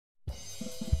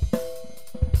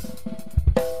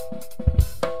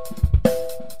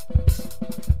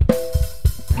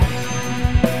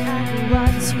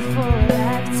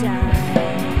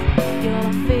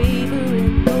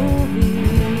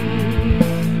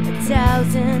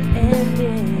1,000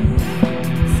 endings.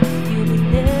 You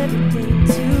mean everything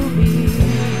to me.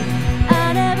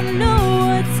 I never know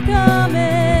what's coming.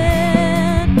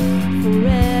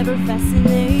 Forever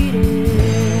fascinated.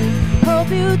 Hope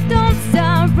you don't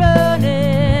stop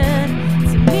running.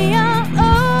 To me,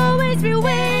 I'll always be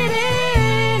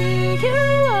waiting. You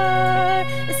are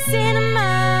a cinema.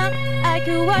 I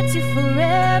could watch you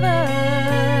forever.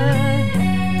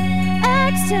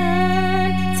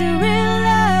 Action to real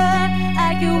life.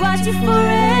 I could watch you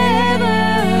forever.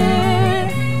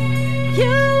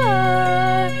 You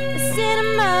are a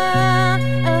cinema,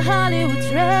 a Hollywood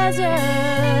treasure.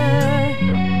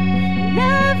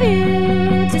 Love you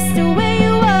just the way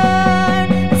you are.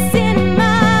 A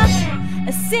cinema,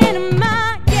 a cinema.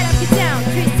 Get up, get down,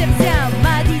 3 steps down.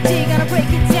 My DJ gonna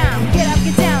break it down. Get up,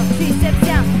 get down, 3 steps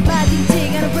down. My DJ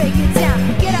gonna break it down.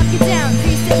 Get up, get down,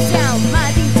 3 steps down. My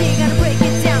DJ gonna break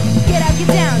it down. Get up, get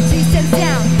down, 3 steps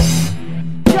down.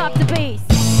 Drop the bass.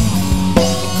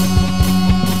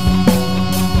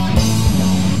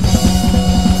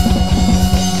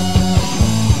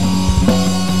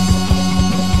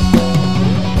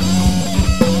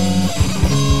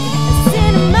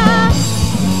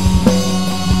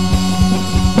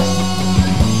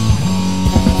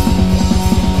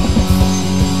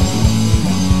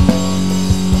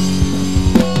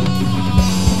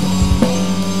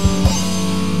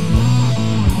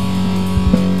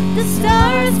 The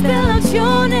stars spell out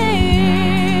your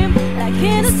name like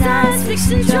in a science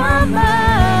fiction drama.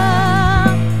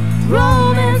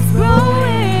 Romance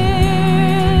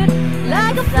growing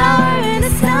like a flower in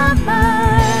the summer.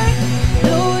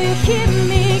 Though you keep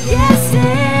me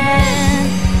guessing,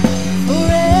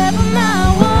 forever my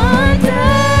wonder.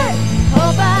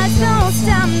 Hope I don't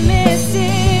stop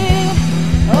missing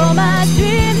all my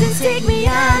dreams and take me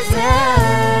under.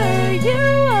 You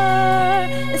are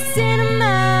a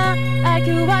cinema. I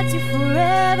could watch you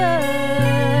forever.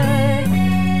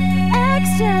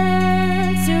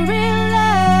 Action to real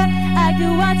love. I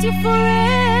could watch you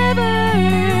forever.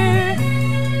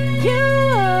 You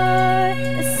are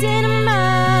a cinema,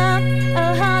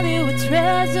 a Hollywood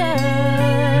treasure.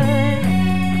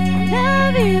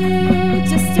 Love you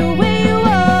just the way you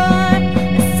are.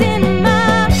 A cinema,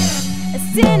 a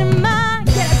cinema.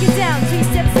 Get up, get down, 3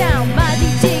 steps down. My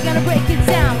DJ gonna break it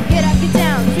down. Get up, get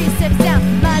down, 3 steps down.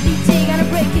 My DJ gonna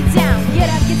break it down. Get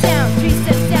up, get down, 3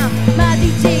 steps down. My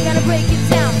DJ gonna break it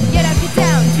down. Get up, get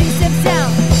down, 3 steps down.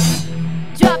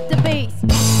 Drop the bass.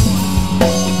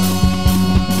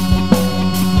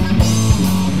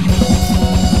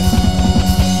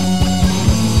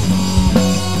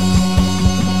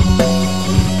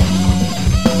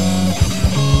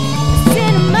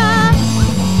 Cinema.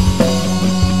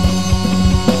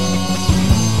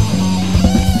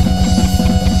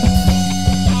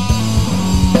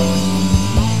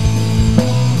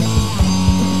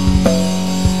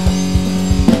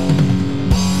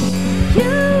 You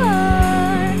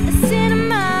are a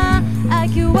cinema, I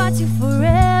could watch you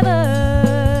forever.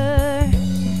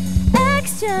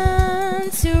 Action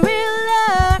to real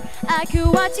love, I could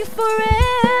watch you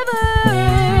forever.